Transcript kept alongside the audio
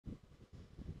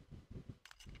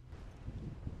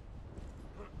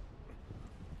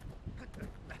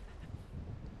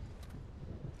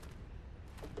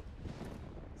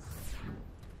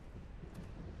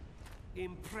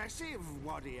Impressive,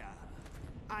 warrior.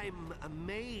 I'm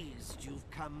amazed you've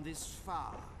come this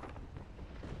far.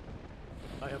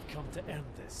 I have come to end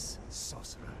this,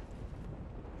 sorcerer.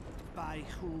 By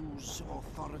whose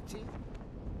authority?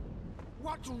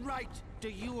 What right do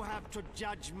you have to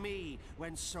judge me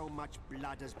when so much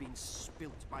blood has been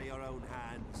spilt by your own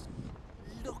hands?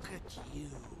 Look at you.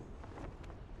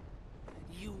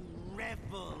 You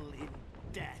revel in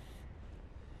death.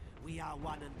 We are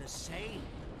one and the same,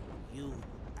 you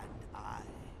and I.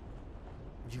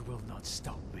 You will not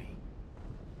stop me.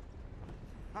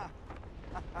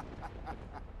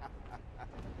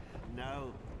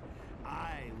 No,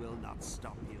 I will not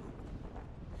stop you.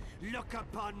 Look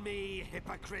upon me,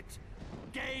 hypocrite.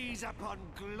 Gaze upon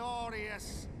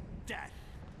glorious death.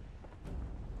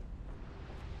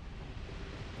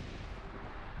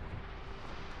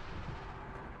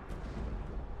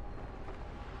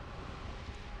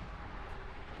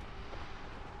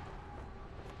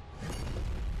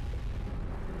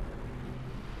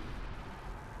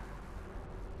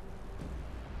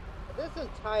 This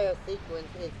entire sequence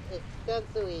is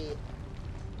essentially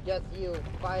just you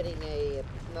fighting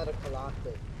another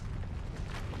colossus.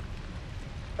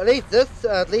 At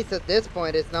least at this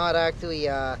point, it's not actually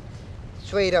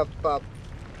straight up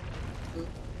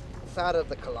side of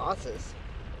the colossus.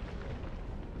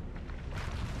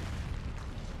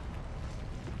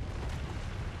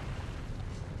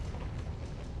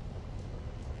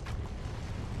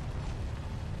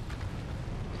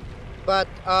 But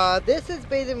this is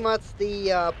pretty much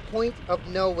the point of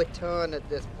no return at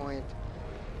this point.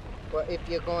 But if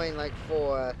you're going like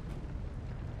for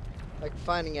like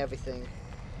finding everything.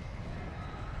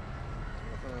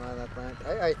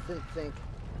 I didn't think.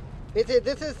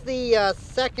 This is the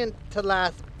second to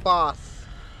last boss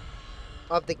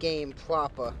of the game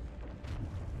proper.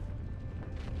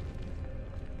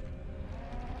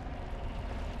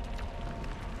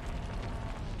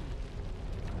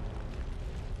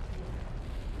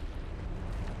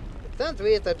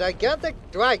 Essentially, it's a gigantic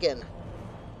dragon.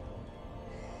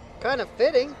 Kind of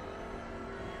fitting.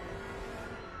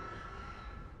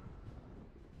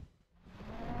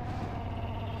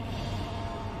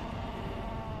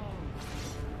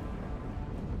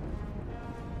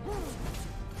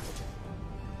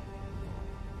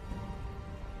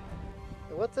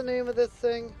 What's the name of this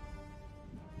thing?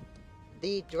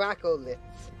 The Dracoliths.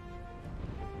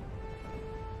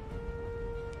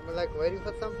 Am I like waiting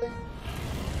for something?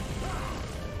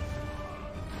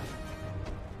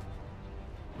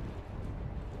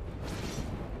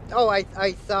 Oh,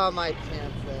 I saw my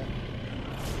chance there.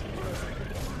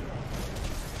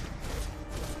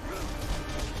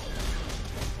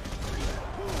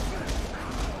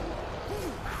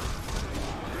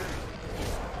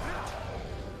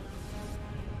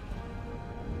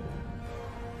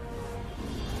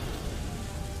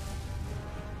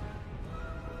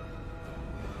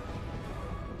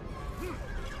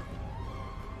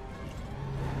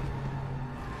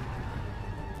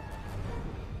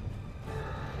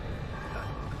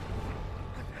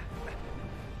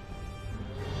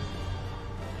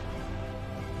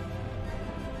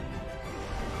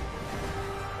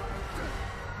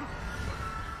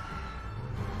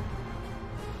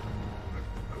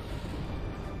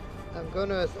 I'm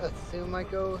gonna assume I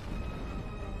go.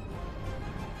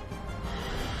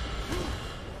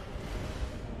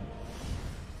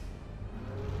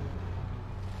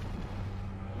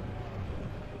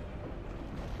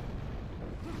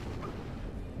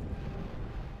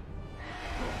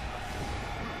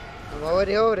 I'm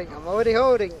already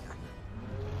holding.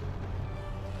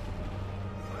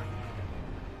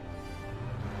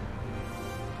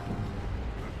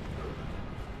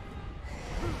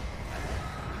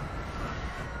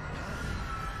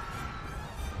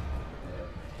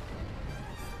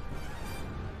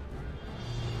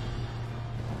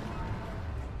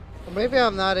 Maybe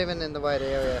I'm not even in the right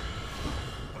area.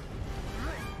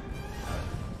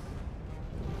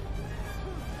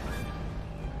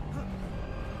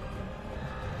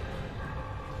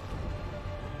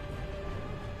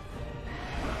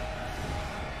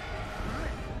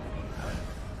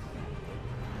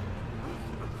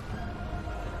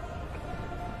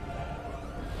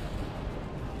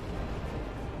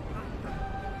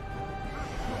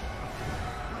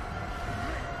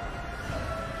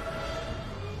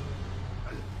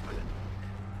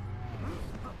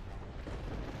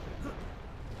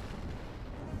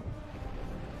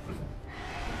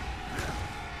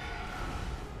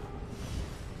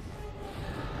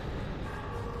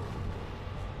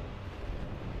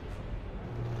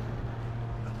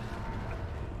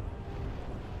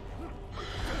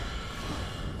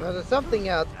 Well, there's something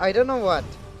else. I don't know what.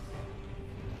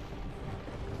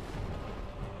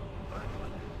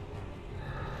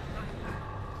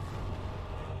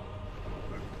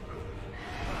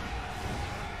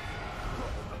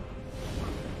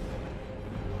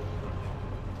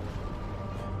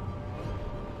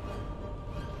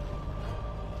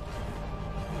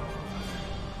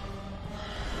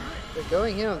 They're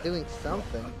going here, I'm doing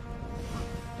something.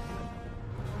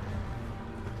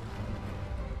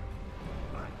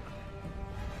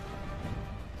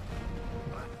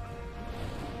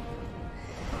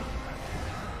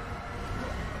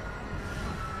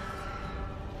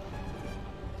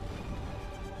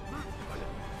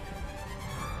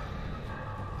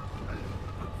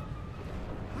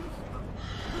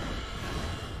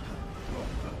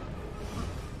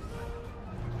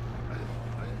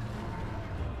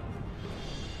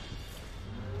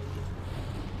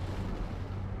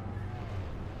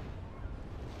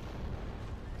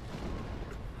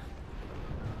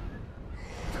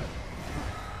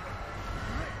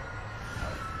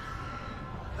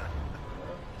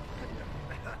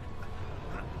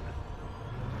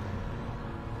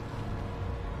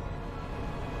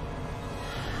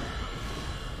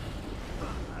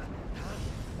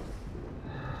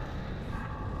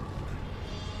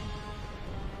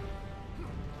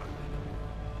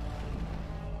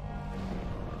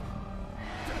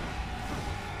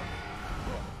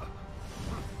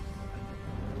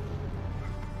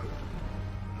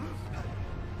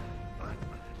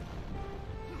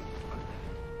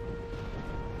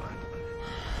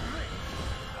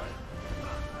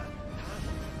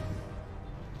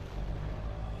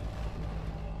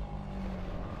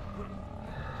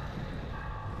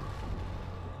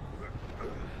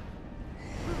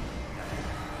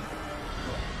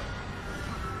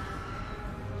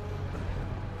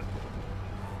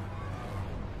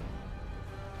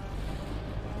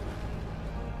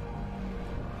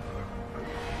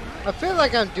 I feel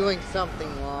like I'm doing something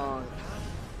wrong.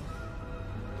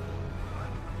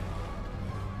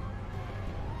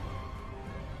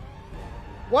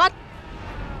 What?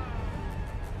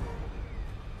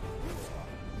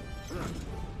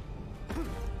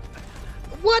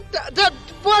 What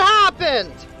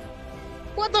happened?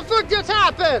 What the fuck just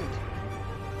happened?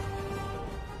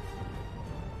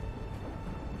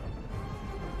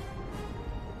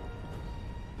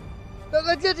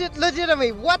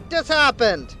 Legitimately, what just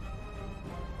happened?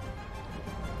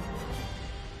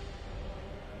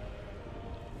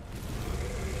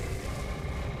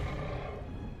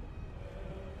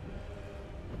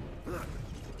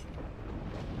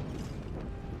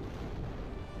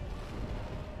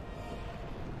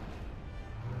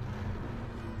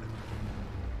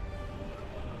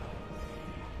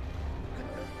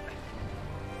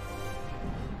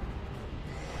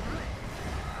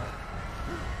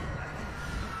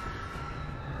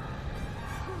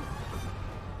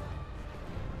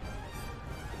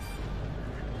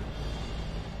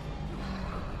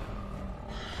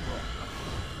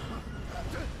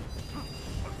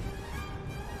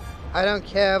 I don't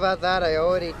care about that, I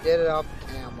already did it off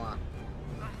camera.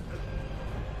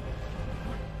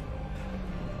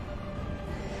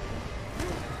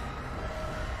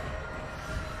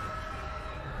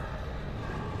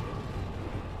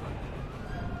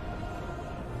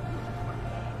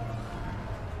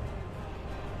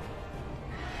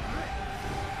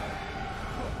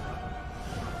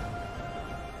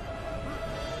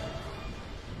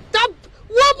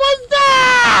 What was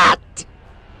that?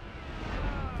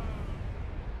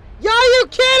 Are you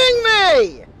kidding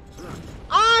me?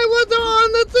 I was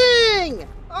on the thing!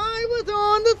 I was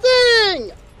on the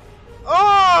thing!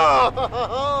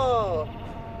 Oh!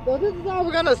 So this is how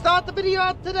we're gonna start the video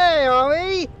out today, are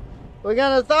we? We're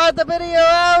gonna start the video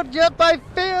out just by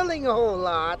failing a whole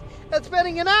lot and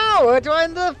spending an hour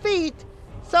trying to defeat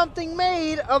something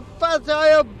made of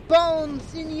fragile bone,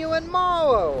 sinew, and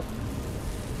marrow.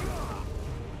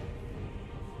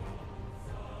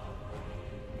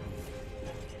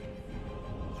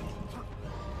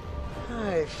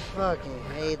 I fucking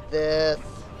hate this.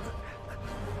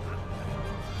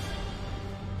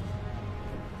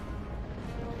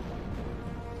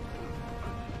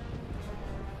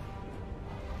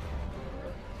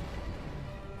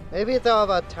 Maybe it's all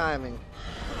about timing.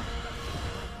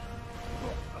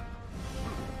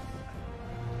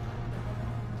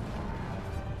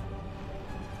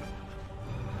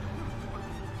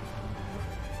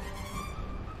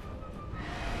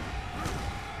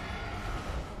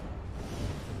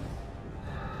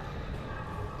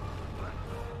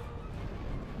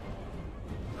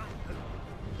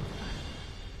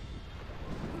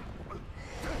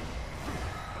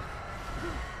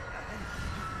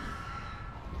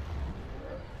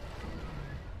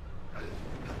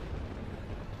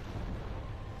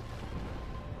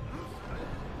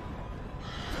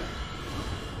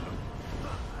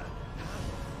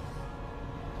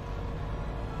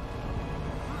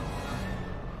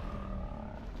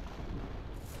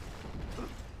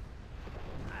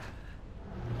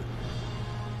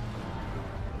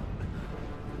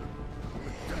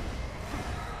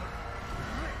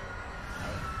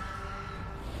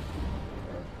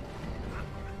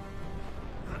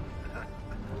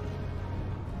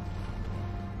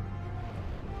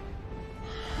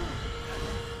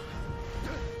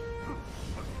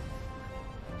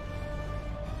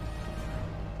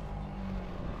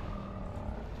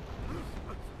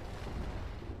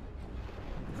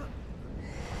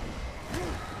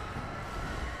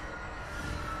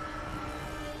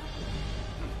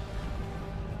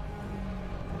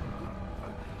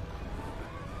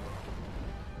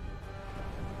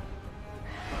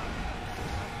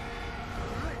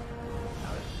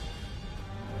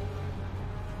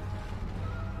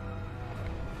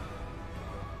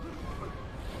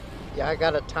 I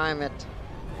gotta time it.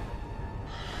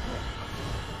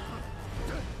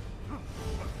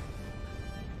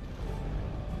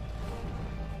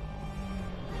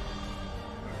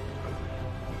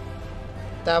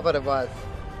 That's what it was.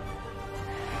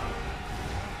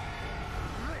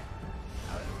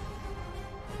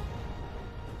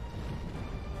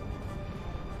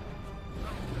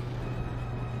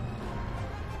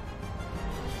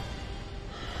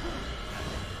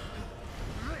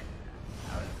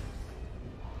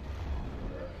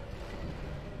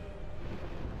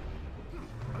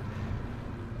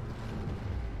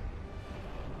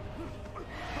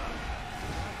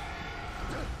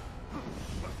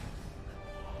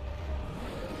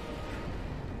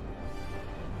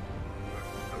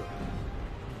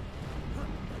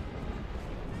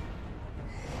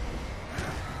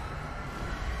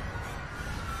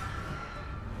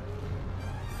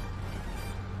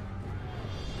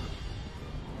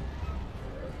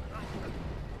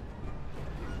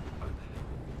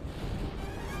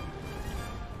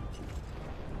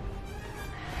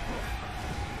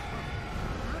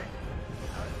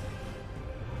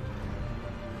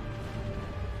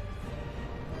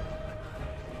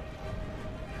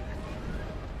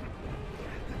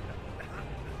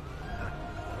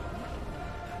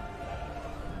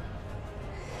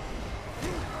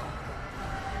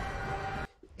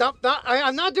 Stop!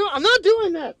 I'm not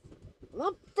doing this. I'm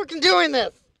not freaking doing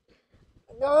this.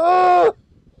 No.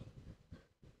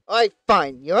 Alright,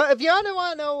 fine. If you don't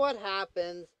want to know what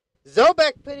happens,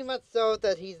 Zobek pretty much shows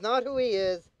that he's not who he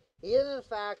is. He is in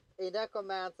fact a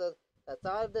necromancer that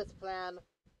thought of this plan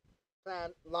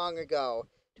long ago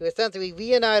to essentially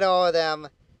reunite all of them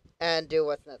and do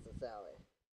what's necessary.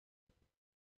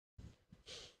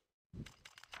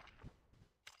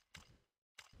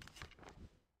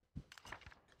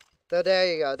 So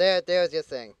there you go. There's your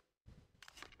thing.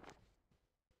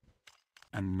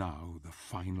 And now the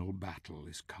final battle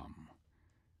is come.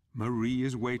 Marie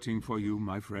is waiting for you,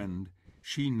 my friend.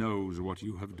 She knows what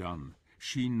you have done.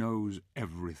 She knows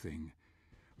everything.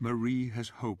 Marie has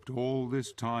hoped all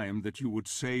this time that you would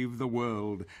save the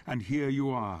world, and here you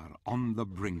are, on the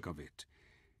brink of it.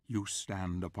 You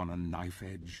stand upon a knife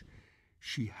edge.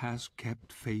 She has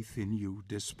kept faith in you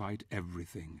despite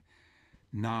everything.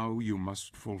 Now you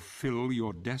must fulfill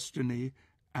your destiny,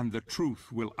 and the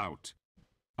truth will out.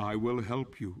 I will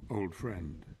help you, old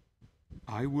friend.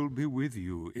 I will be with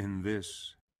you in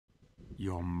this,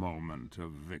 your moment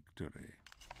of victory.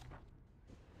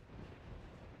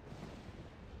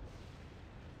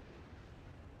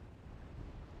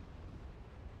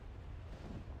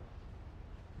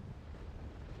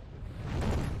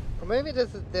 Or maybe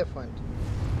this is different.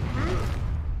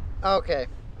 Okay.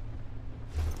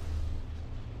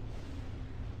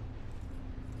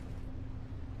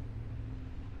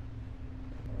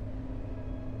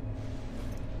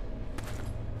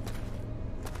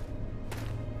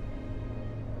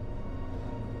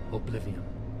 Oblivion.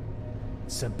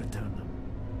 Sempiternum.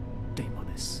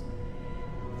 Daemonis.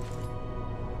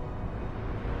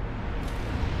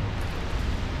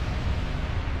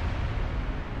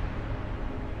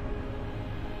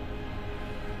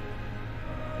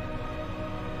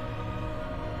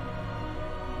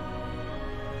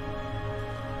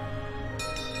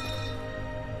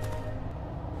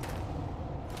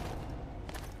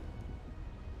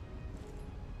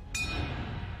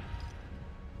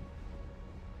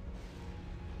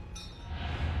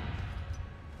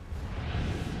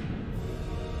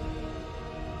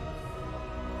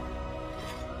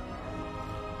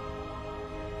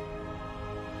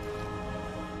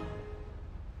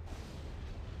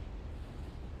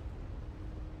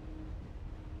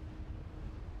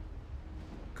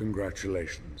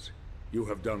 Congratulations. You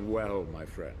have done well, my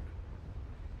friend.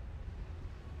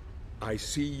 I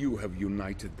see you have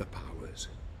united the powers.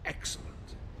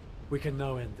 Excellent. We can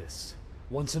now end this,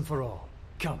 once and for all.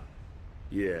 Come.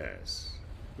 Yes.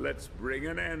 Let's bring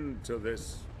an end to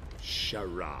this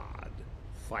charade.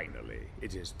 Finally,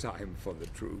 it is time for the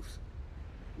truth.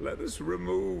 Let us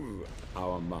remove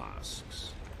our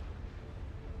masks.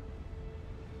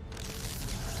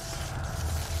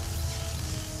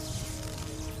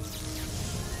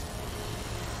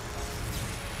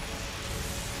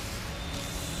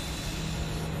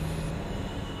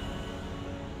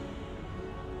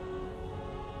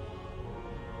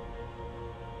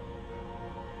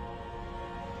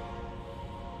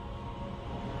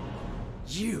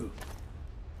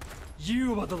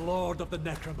 You are the Lord of the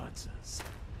Necromancers.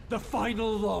 The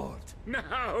final Lord.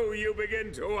 Now you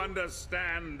begin to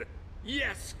understand.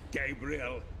 Yes,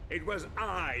 Gabriel. It was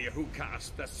I who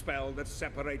cast the spell that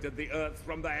separated the earth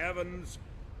from the heavens.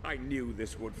 I knew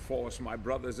this would force my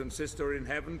brothers and sister in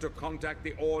heaven to contact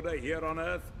the Order here on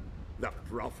Earth. The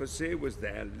prophecy was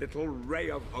their little ray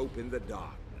of hope in the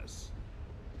darkness.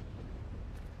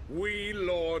 We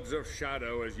Lords of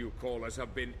Shadow, as you call us,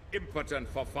 have been impotent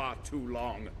for far too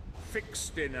long,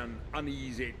 fixed in an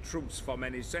uneasy truce for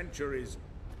many centuries,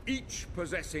 each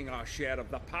possessing our share of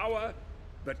the power,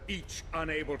 but each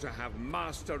unable to have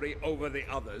mastery over the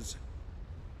others.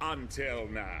 Until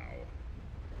now.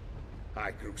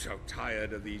 I grew so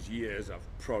tired of these years of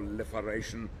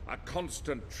proliferation, a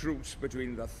constant truce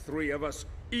between the three of us,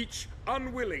 each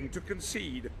unwilling to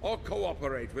concede or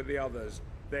cooperate with the others.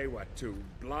 They were too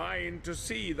blind to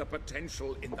see the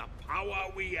potential in the power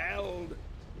we held.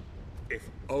 If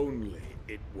only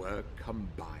it were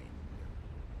combined.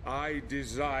 I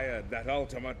desired that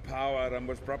ultimate power and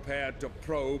was prepared to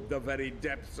probe the very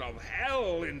depths of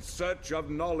hell in search of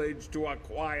knowledge to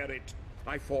acquire it.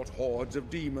 I fought hordes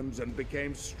of demons and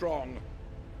became strong.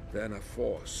 Then a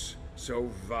force so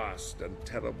vast and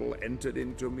terrible entered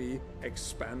into me,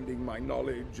 expanding my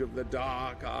knowledge of the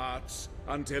dark arts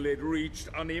until it reached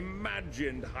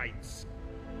unimagined heights.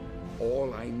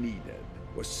 All I needed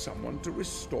was someone to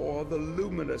restore the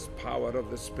luminous power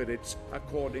of the spirits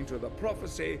according to the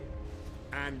prophecy,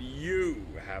 and you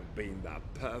have been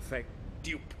the perfect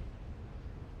dupe.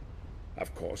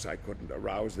 Of course, I couldn't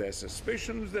arouse their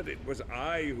suspicions that it was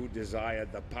I who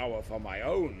desired the power for my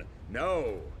own.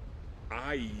 No,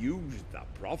 I used the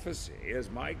prophecy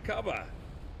as my cover.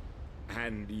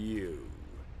 And you,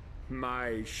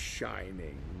 my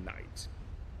shining knight.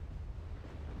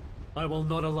 I will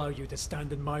not allow you to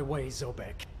stand in my way,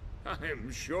 Zobek. I'm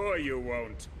sure you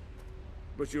won't.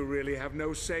 But you really have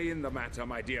no say in the matter,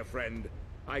 my dear friend.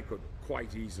 I could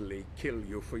quite easily kill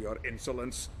you for your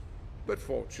insolence. But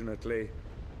fortunately,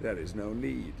 there is no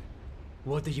need.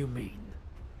 What do you mean?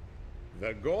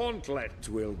 The gauntlet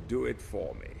will do it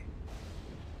for me.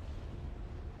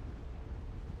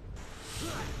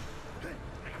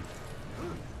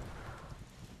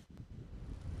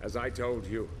 As I told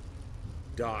you,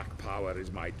 dark power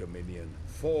is my dominion,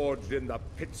 forged in the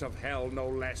pits of hell no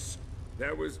less.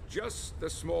 There was just the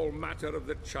small matter of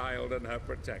the child and her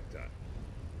protector.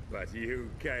 But you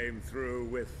came through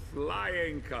with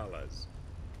flying colors.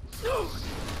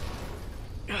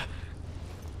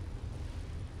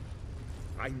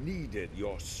 I needed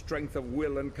your strength of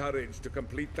will and courage to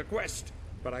complete the quest,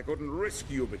 but I couldn't risk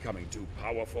you becoming too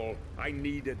powerful. I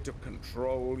needed to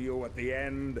control you at the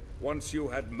end, once you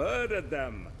had murdered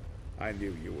them. I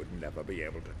knew you would never be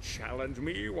able to challenge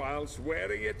me whilst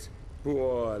wearing it.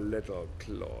 Poor little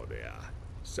Claudia.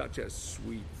 Such a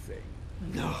sweet thing.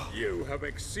 No. You have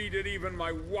exceeded even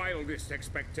my wildest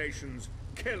expectations,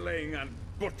 killing and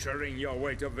butchering your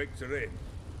way to victory.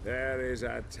 There is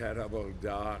a terrible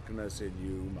darkness in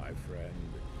you, my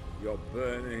friend. Your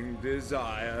burning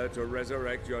desire to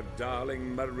resurrect your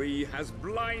darling Marie has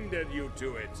blinded you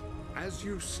to it. As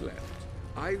you slept,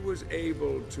 I was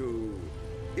able to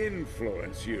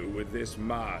influence you with this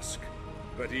mask.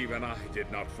 But even I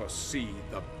did not foresee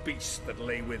the beast that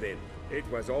lay within. It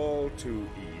was all too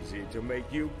easy to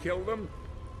make you kill them.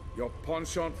 Your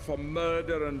penchant for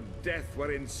murder and death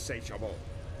were insatiable.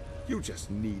 You just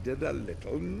needed a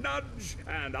little nudge,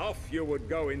 and off you would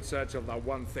go in search of the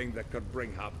one thing that could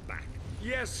bring her back.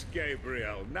 Yes,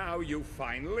 Gabriel, now you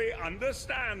finally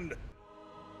understand.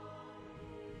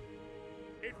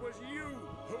 It was you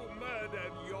who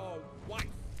murdered your wife.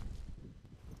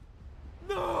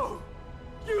 No!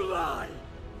 You lie!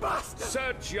 Bastard!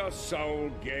 Search your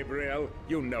soul, Gabriel.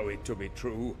 You know it to be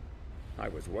true. I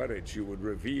was worried she would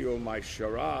reveal my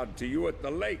charade to you at the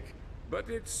lake, but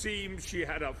it seems she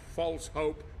had a false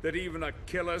hope that even a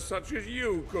killer such as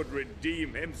you could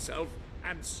redeem himself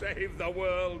and save the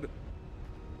world.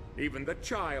 Even the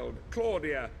child,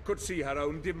 Claudia, could see her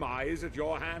own demise at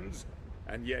your hands,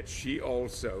 and yet she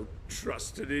also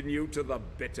trusted in you to the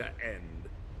bitter end.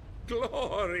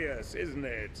 Glorious, isn't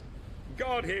it?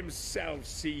 God himself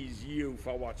sees you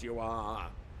for what you are.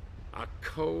 A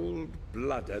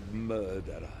cold-blooded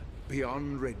murderer.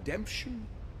 Beyond redemption.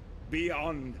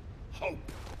 Beyond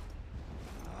hope.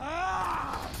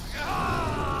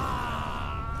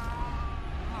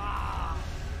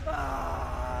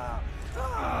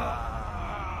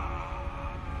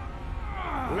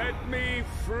 Let me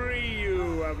free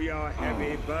you of your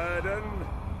heavy burden.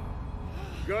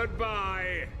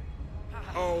 Goodbye,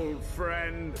 old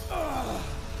friend.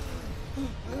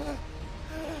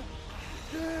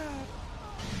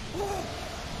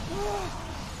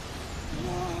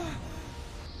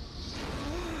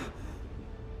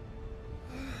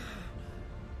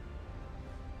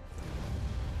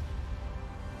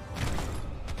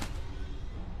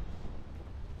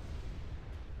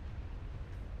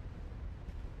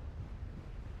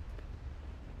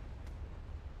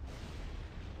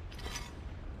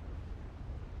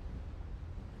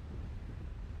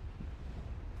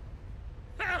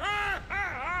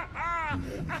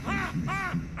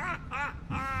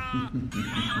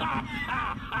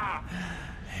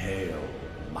 Hail,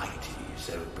 mighty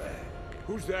Zobek.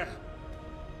 Who's there?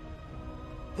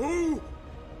 Who?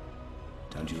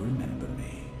 Don't you remember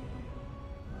me?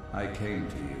 I came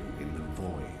to you in the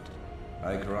void.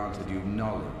 I granted you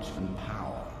knowledge and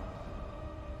power.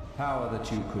 Power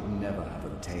that you could never have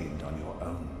obtained on your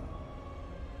own.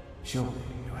 Surely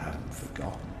you haven't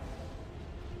forgotten.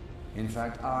 In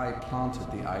fact, I planted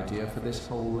the idea for this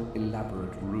whole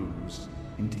elaborate ruse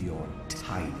into your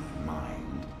tiny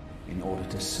mind in order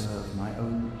to serve my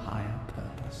own higher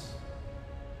purpose.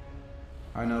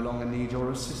 I no longer need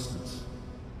your assistance.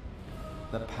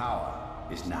 The power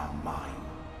is now mine.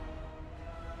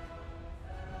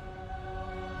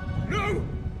 No!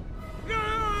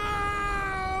 No!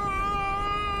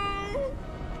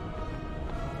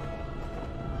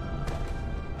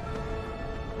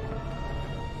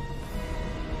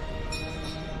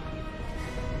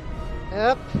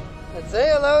 Yep. And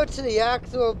say hello to the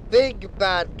actual big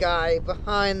bad guy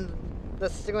behind the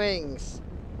strings.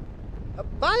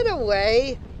 By the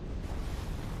way,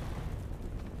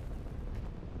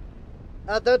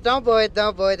 don't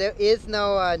worry, there is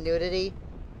no nudity.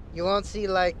 You won't see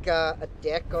like a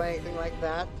dick or anything like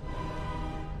that.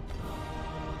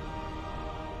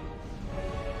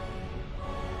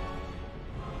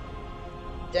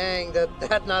 Dang,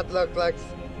 that not look like...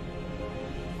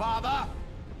 Father,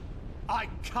 I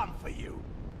come for you.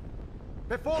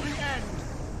 Before the end,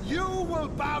 you will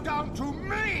bow down to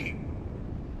me!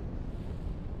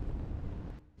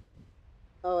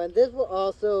 Oh, and this will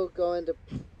also go into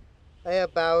play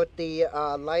about the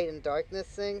light and darkness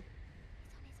thing.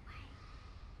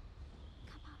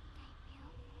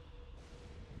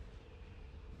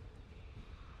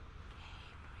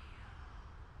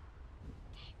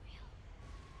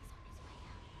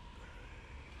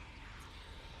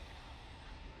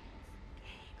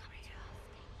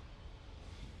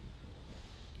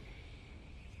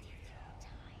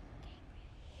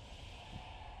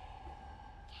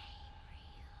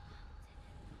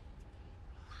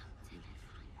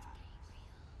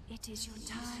 It is your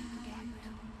time,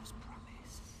 Gabriel.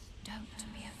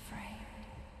 Don't be afraid.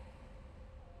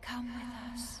 Come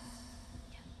with us.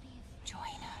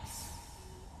 Join us.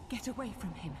 Get away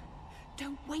from him.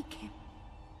 Don't wake him.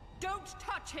 Don't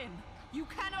touch him. You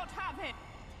cannot have him.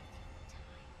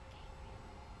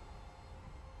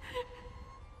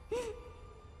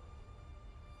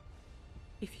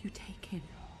 If you take him,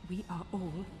 we are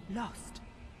all lost.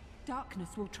 Darkness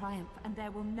will triumph, and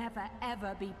there will never,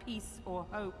 ever be peace or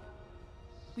hope.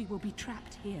 We will be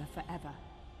trapped here forever.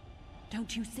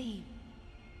 Don't you see?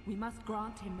 We must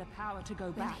grant him the power to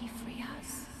go back. Will he free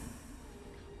us?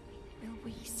 Will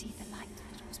we see the light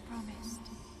that was promised?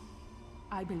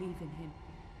 I believe in him.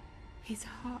 His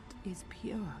heart is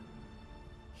pure.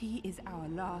 He is our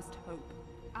last hope.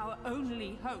 Our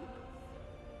only hope.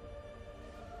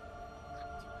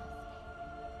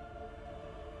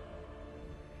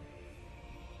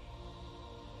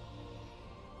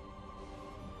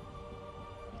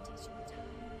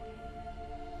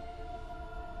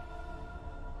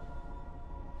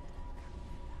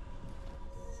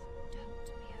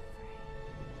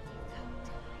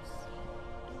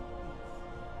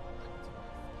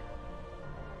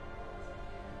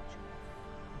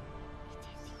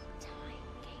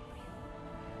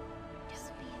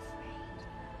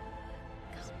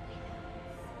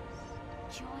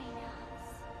 Join us.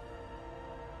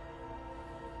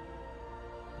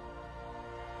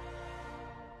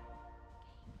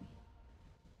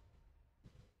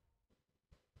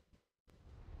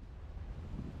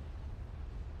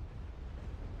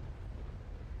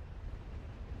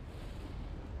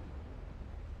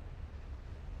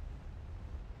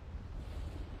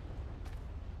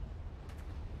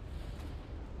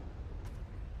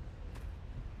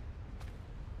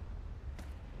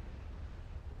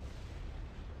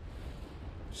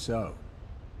 So,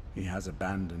 he has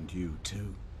abandoned you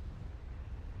too.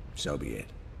 So be it.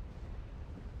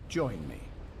 Join me.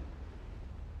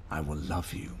 I will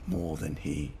love you more than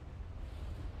he.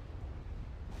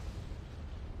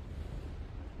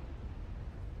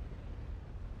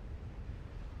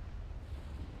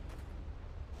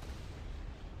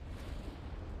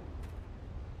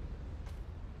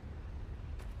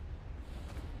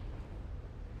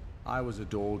 I was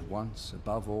adored once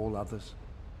above all others.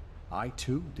 I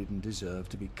too didn't deserve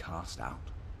to be cast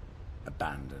out,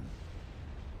 abandoned.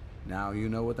 Now you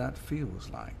know what that feels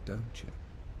like, don't you?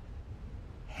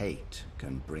 Hate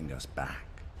can bring us back,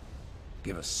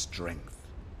 give us strength,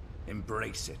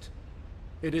 embrace it.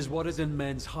 It is what is in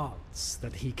men's hearts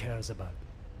that he cares about.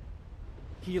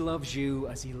 He loves you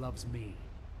as he loves me.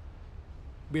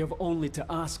 We have only to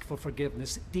ask for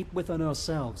forgiveness deep within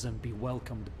ourselves and be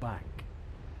welcomed back.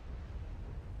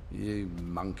 You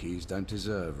monkeys don't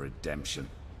deserve redemption.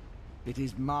 It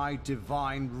is my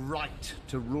divine right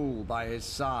to rule by his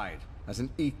side as an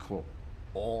equal,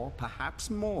 or perhaps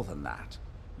more than that.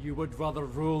 You would rather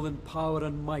rule in power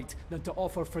and might than to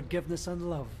offer forgiveness and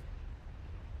love.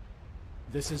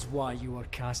 This is why you are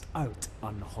cast out,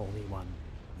 unholy one.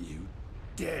 You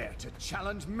dare to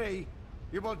challenge me?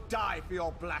 You will die for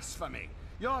your blasphemy.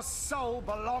 Your soul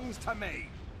belongs to me.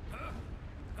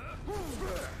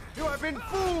 You have been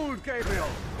fooled, Gabriel.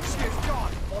 She is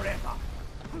gone forever.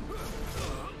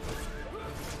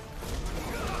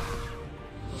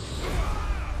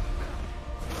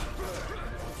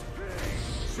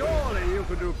 Surely you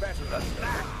can do better than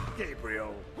that,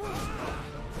 Gabriel.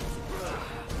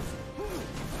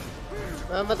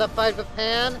 Remember the fight with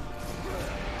Pan?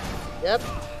 Yep.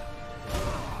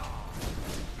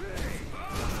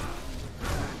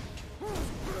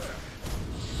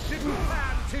 Didn't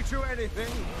Pan teach you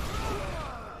anything?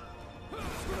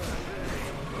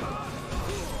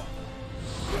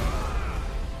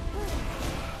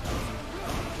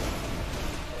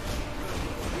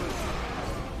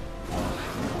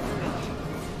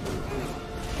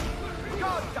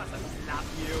 God doesn't love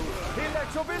you. He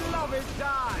lets your beloved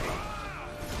die.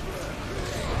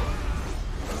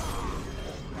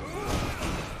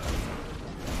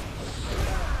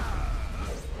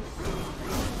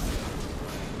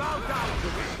 Bow down to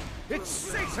me. It's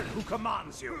Satan who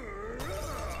commands you.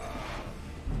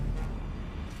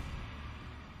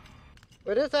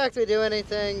 Would this actually do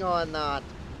anything or not?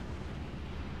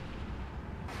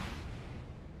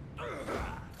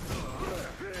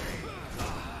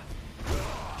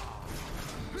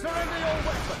 Surrender your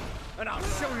weapon, and I'll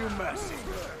show you mercy.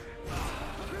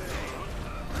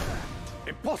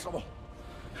 Impossible.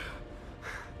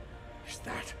 Is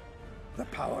that the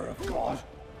power of God?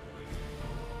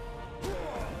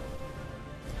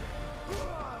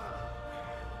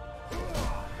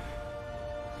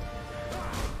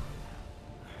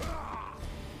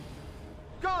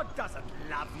 God doesn't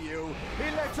love you.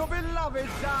 He lets your beloved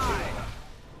die.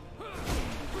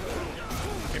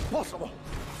 Impossible.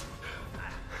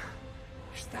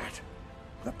 Is that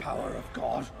the power of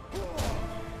God?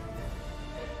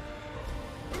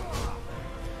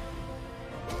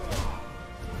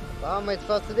 How am I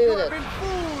supposed to do You this? have been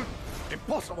fooled.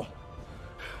 Impossible.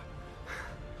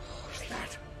 Is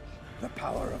that the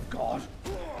power of God?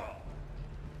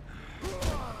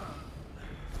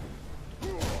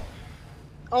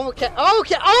 Okay,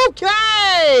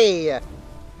 okay!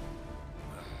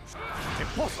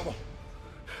 Impossible.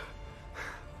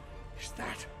 Is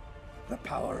that the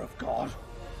power of God?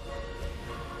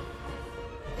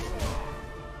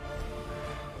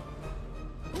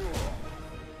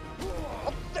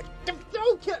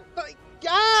 Okay.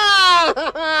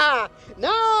 Ah!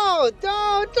 No!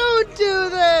 Don't do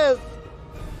this!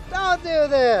 Don't do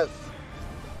this!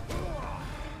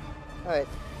 Alright.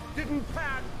 Didn't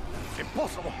Pan?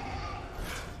 Impossible.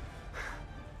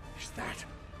 Is that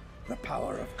the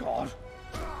power of God?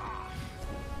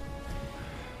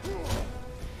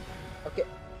 Okay.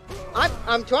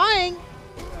 I'm trying!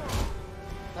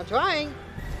 I'm trying!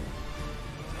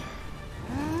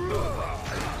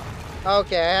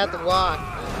 Okay, I had to walk.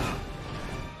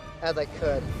 As I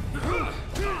could.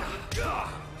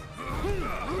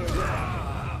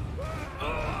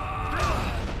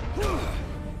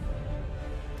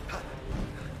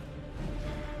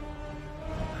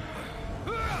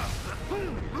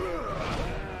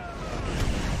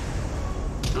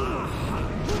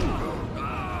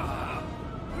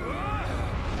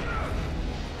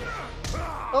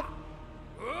 Oh.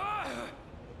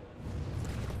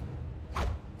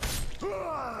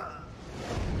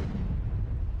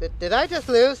 Did I just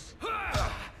lose?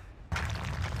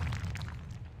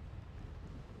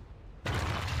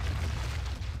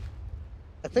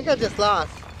 I think I just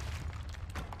lost.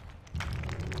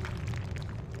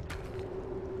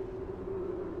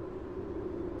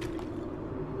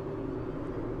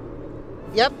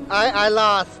 Yep, I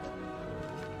lost.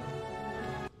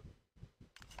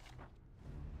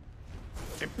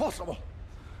 Impossible.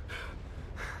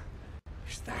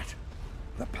 Is that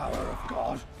the power of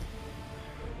God?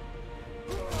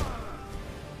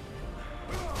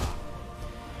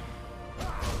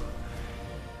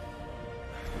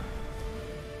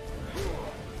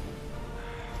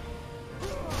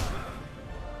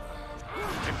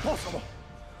 Impossible.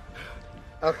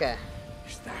 Okay.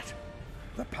 Is that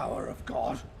the power of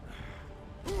God?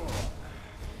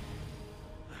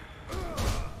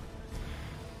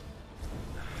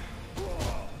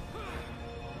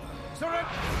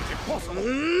 it! Impossible!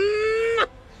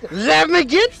 Let me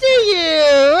get to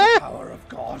you! Power of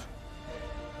God.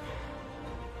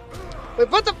 Wait,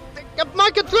 what the?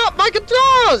 My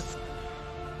controls!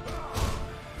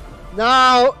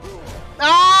 No!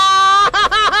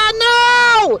 Ah!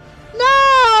 No!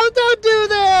 No! Don't do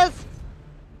this!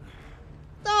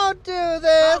 Don't do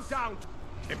this! Bow down!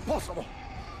 Impossible!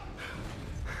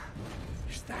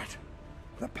 Is that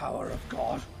the power of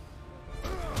God?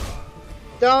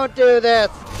 Don't do this!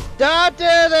 Don't do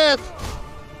this!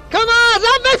 Come on!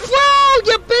 Let me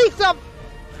through! You piece of...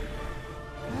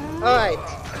 Alright.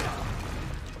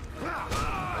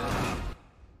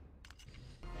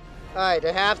 Alright,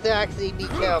 I have to actually be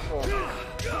careful.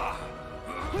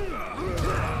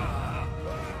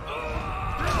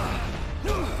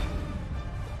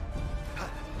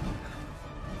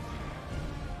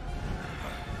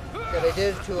 But I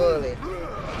did it too early.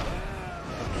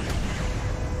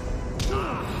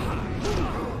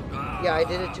 Yeah, I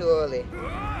did it too early.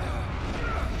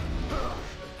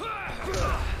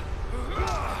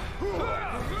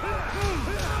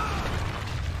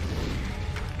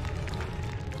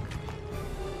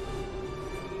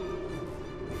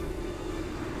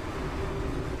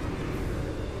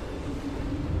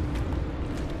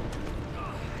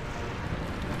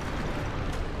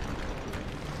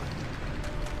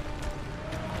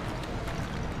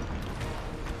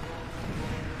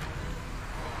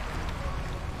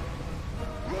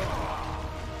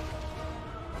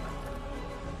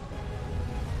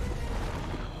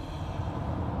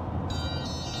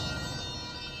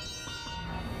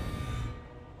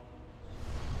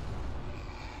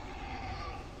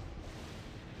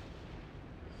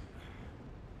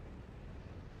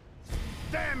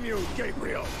 Damn you,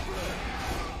 Gabriel!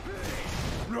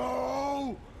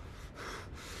 No!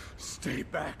 Stay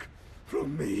back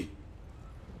from me.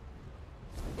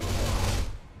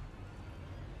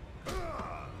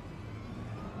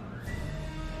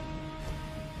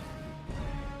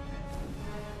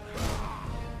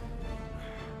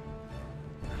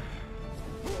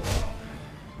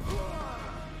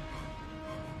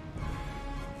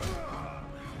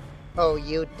 Oh,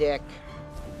 you dick.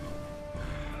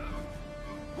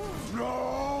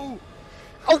 No!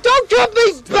 Oh, don't give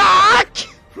me back!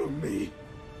 From me.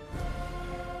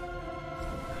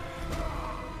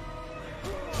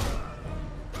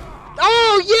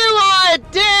 Oh, you are a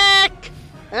dick!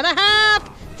 And a half!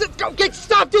 Okay,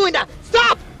 stop doing that!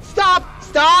 Stop! Stop!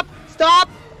 Stop! Stop!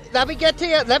 Let me get to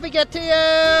you! Let me get to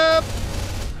you!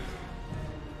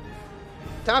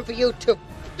 Time for you to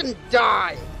fucking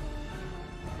die!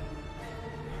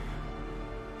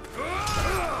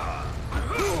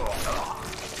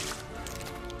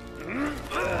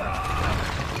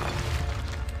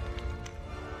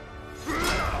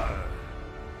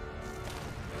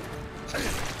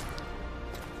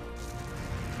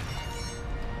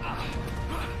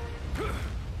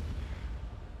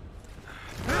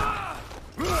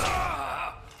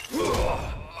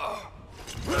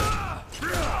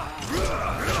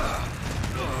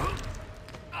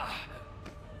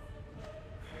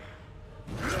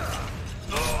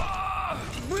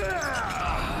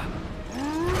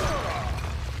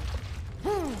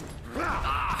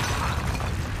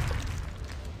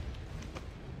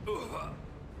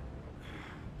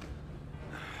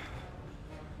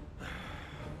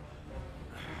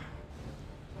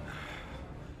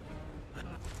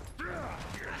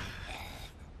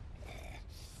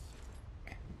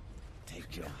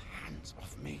 Take your hands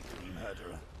off me,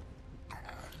 murderer.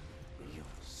 Your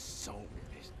soul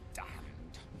is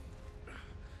damned.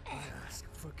 I ask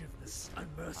forgiveness and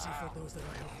mercy for those that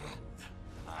I have wronged.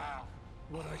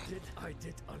 What I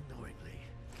did unknowingly.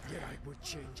 Yet I would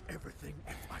change everything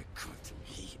if I could.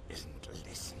 He isn't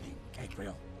listening,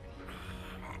 Gabriel.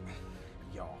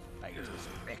 Your fate is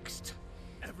fixed.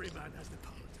 Every man has the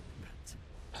power to repent.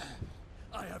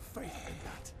 I have faith in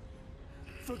that.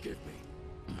 Forgive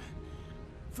me.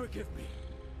 Forgive me,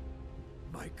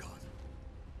 my God.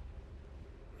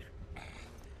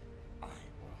 I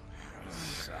will have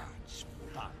such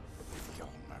fun with your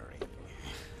Marie.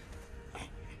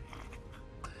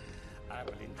 I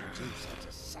will introduce her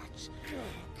to such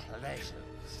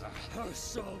pleasures. Her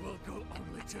soul will go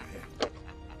only to him.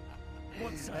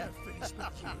 Once I have finished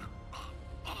with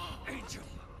you, Angel.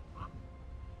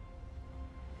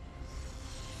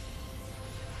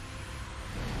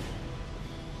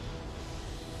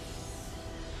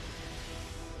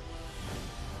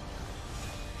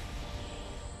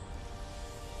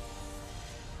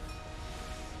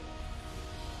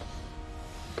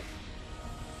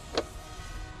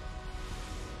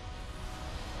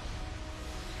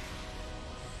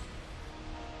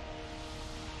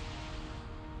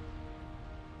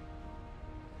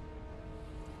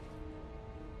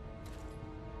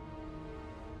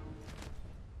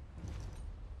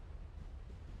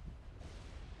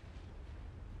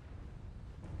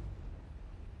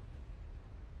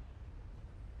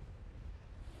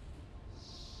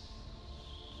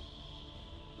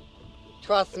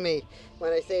 trust me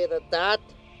when I say that that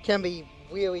can be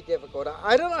really difficult.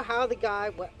 I don't know how the guy,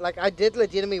 like, I did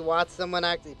legitimately watch someone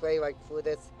actually play, like, through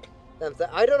this.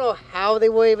 I don't know how they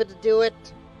were able to do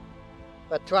it,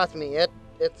 but trust me, it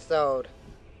sold.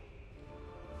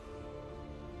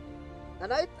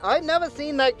 And I've never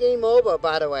seen that game over,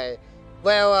 by the way.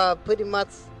 Well, pretty much,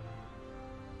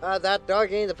 that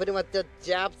dog game that pretty much just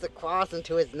jabs the cross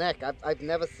into his neck. I've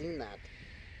never seen that.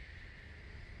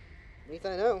 At least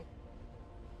I know.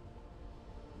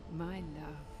 My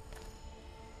love.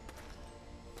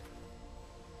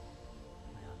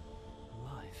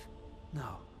 Alive?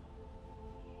 No.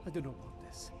 I do not want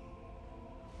this.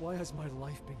 Why has my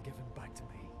life been given back to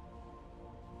me?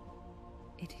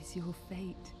 It is your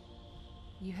fate.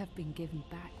 You have been given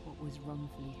back what was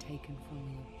wrongfully taken from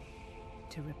you.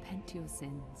 To repent your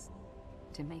sins.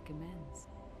 To make amends.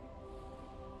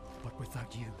 But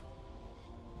without you.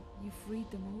 You freed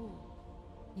them all.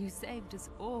 You saved us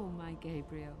all, my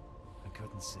Gabriel. I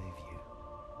couldn't save you.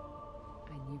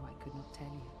 I knew I could not tell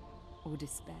you, or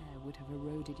despair would have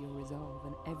eroded your resolve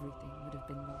and everything would have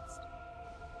been lost.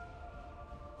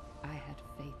 I had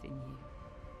faith in you,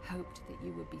 hoped that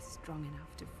you would be strong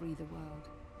enough to free the world,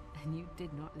 and you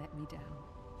did not let me down.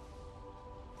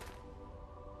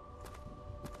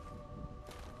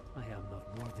 I am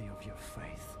not worthy of your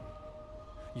faith,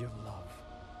 your love.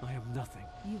 I am nothing.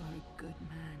 You are a good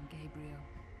man, Gabriel.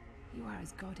 You are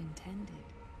as God intended,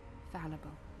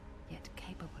 fallible, yet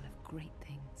capable of great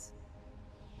things.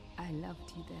 I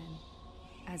loved you then,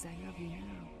 as I love you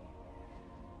now.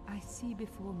 I see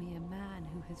before me a man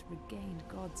who has regained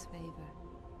God's favor,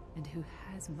 and who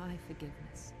has my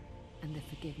forgiveness, and the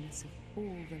forgiveness of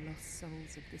all the lost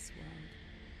souls of this world.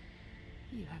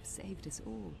 You have saved us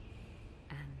all,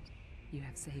 and you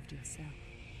have saved yourself.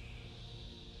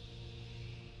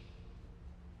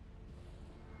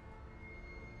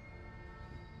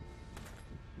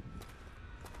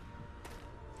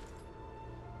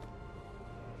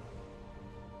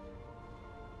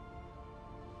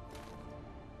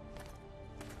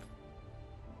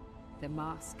 The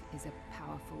mask is a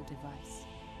powerful device.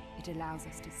 It allows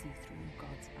us to see through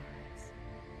God's eyes.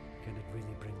 Can it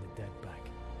really bring the dead back?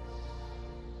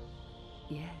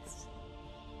 Yes.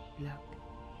 Look.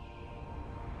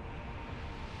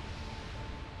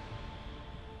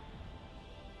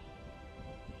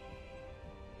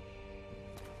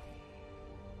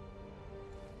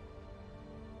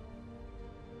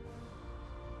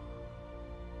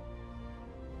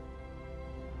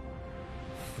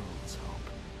 Fool's hope.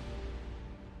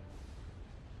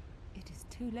 It is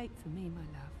too late for me, my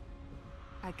love.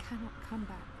 I cannot come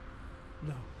back.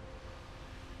 No.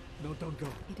 No, don't go.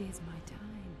 It is my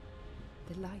time.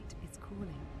 The light is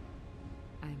calling.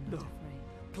 I am not afraid.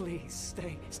 Please,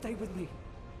 stay. Stay with me.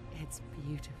 It's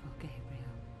beautiful,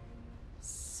 Gabriel.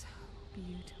 So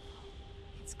beautiful.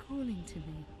 It's calling to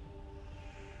me.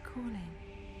 Calling.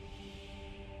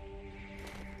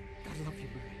 I love you,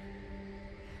 Marie.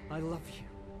 I love you.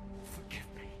 Forgive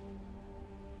me.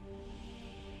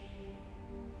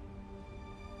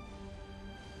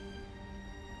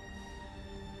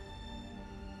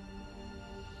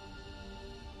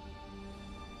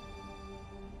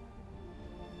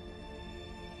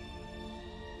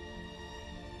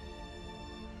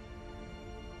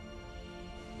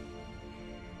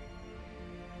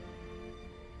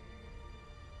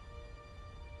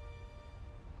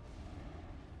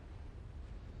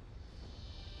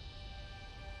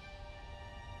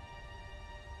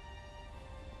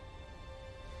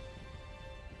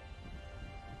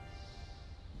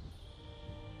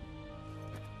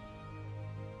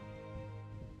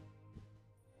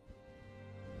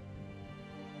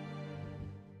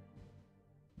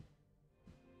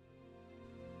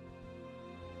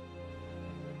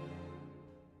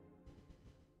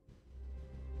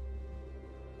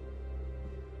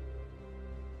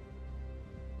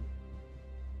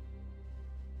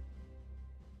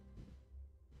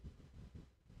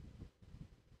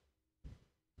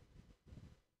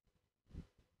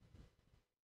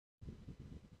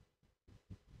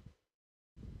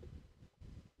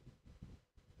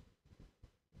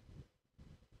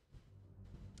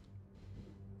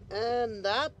 And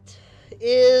that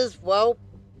is, well,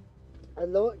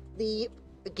 the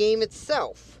game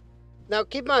itself. Now,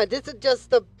 keep in mind, this is just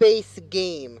the base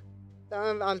game.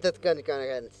 I'm just gonna go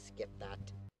ahead and skip that.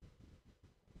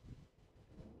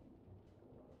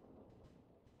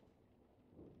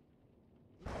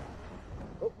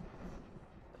 Oh.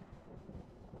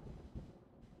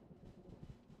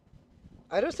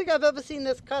 I don't think I've ever seen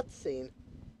this cutscene.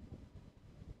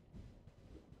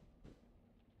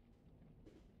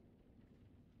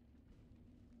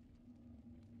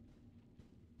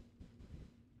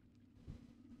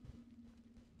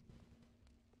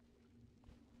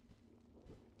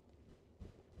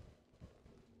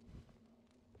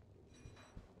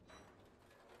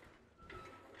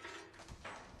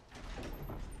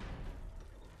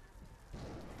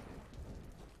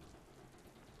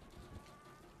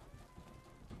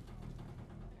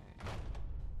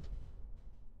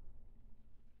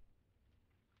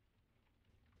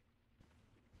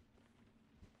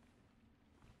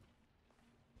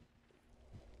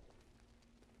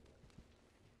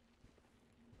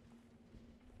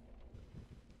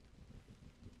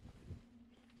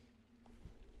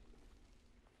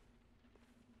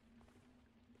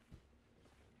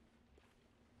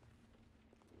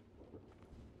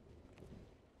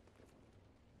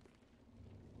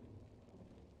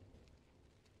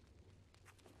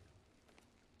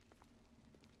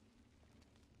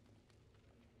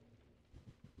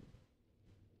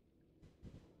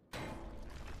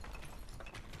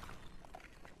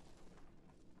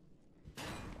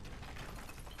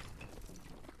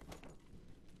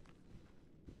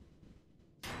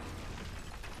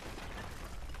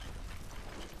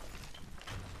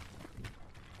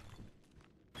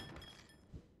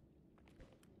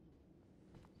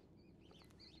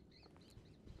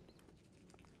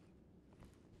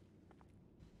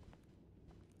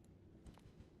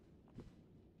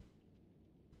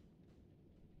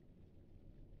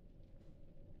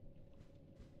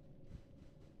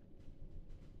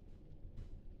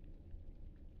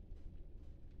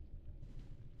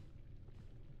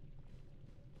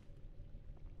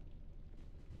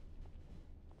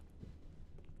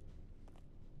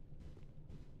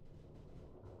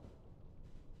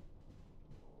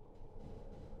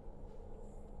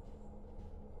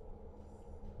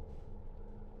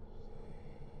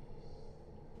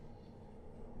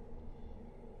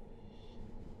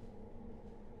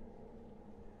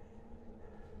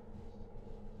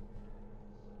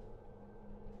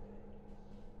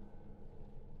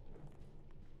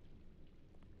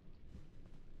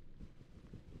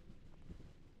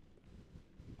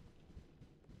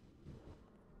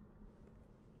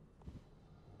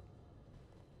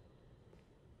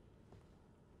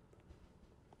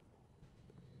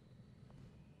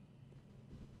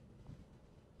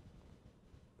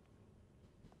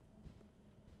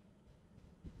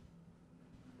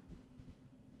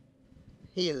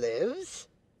 He lives?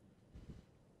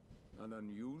 An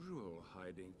unusual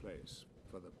hiding place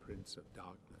for the Prince of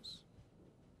Darkness.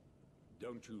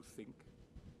 Don't you think?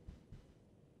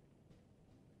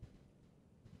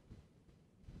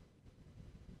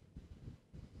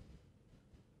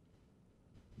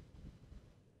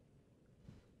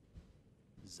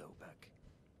 Zobek.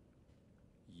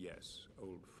 Yes,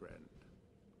 old friend.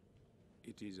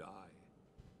 It is I.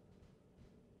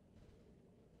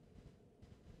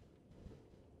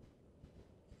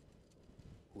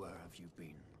 Where have you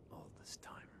been all this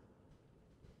time?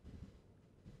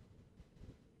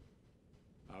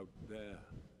 Out there,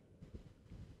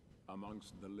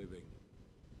 amongst the living.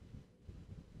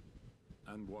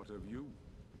 And what of you?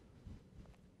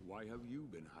 Why have you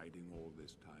been hiding all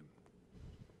this time?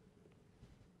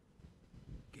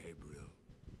 Gabriel.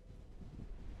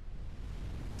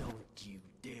 Don't you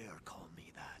dare call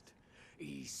me that.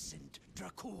 Isint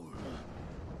Dracul.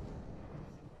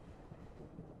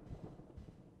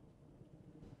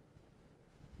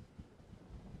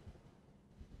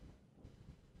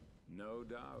 No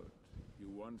doubt, you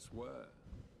once were.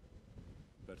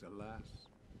 But alas,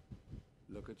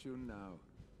 look at you now.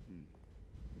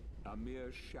 A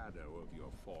mere shadow of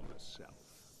your former self.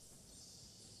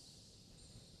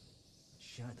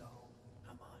 Shadow,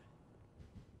 am I?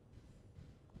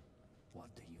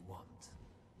 What do you want,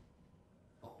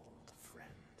 old friend?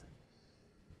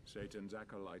 Satan's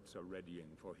acolytes are readying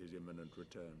for his imminent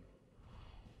return.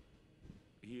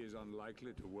 He is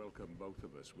unlikely to welcome both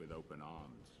of us with open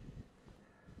arms.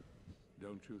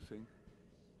 Don't you think?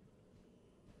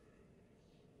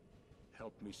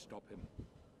 Help me stop him.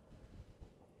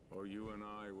 Or you and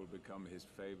I will become his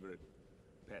favorite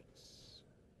pets.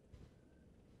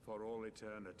 For all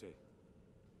eternity.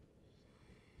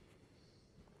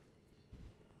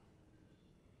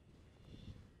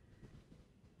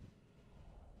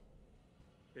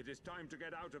 It is time to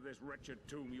get out of this wretched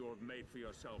tomb you have made for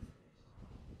yourself.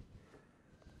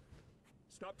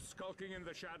 Stop skulking in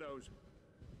the shadows.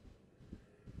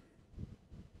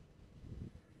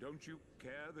 Don't you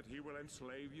care that he will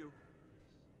enslave you?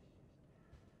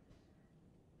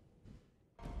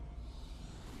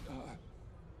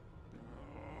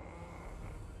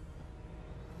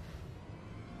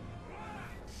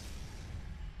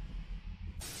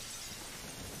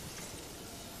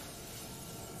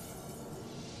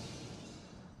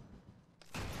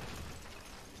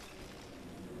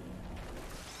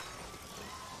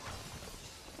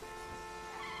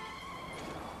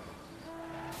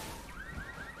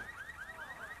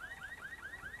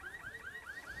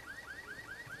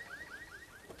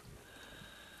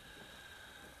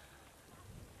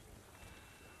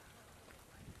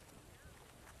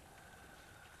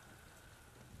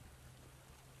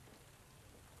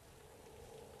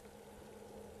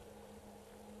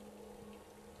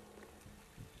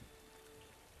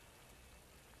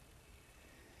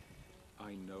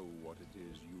 I know what it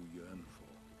is you yearn for.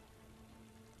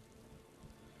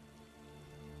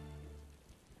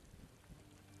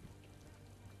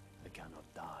 I cannot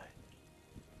die.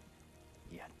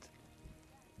 Yet.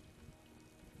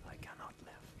 I cannot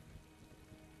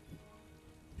live.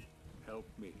 Help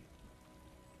me,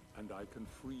 and I can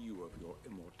free you of your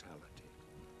immortality.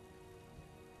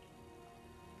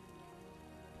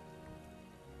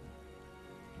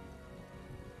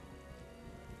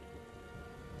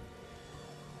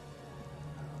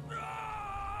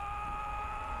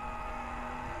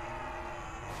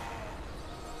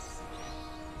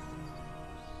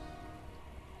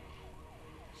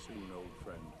 Soon, old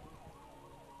friend.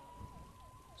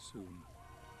 Soon.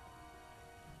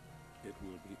 It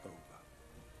will be over.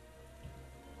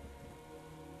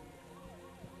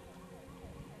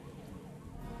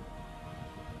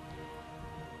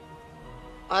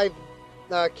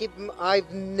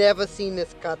 I've never seen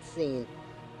this cutscene.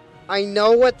 I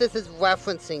know what this is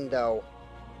referencing, though.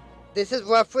 This is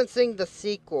referencing the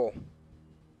sequel.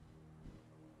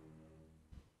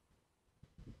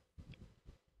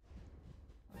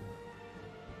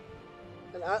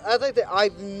 And I think that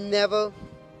I've never...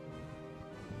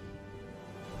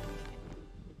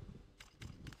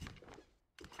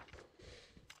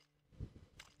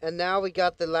 And now we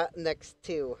got the next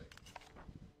two.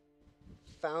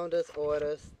 Founders,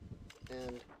 Orders,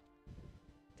 and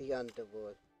the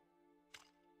Underworld.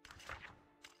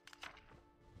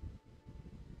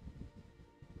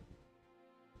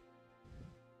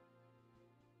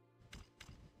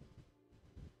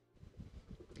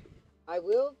 I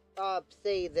will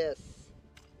say this.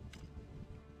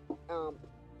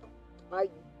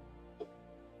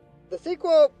 The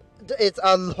sequel is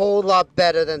a whole lot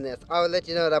better than this. I will let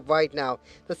you know that right now.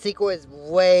 The sequel is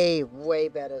way, way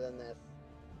better than this.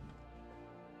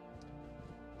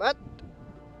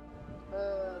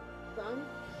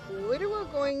 really were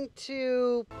going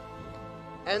to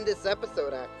end this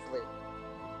episode, actually.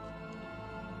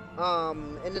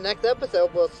 In the next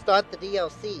episode, we'll start the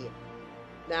DLC.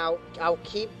 Now, I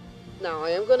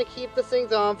am going to keep the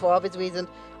things on for obvious reasons.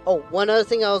 Oh, one other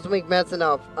thing I was make mention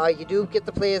of. You do get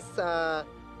to play as the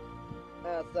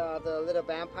little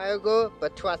vampire girl,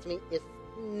 but trust me, it's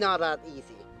not that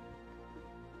easy.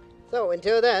 So,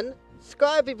 until then,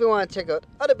 subscribe if you want to check out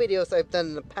other videos I've done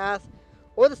in the past,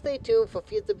 or to stay tuned for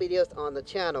future videos on the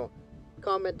channel.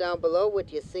 Comment down below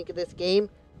what you think of this game,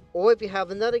 or if you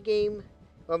have another game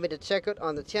you want me to check out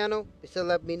on the channel, be sure to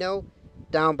let me know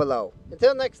down below.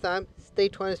 Until next time, stay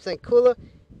 20% cooler,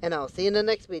 and I'll see you in the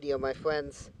next video, my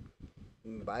friends.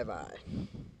 Bye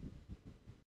bye.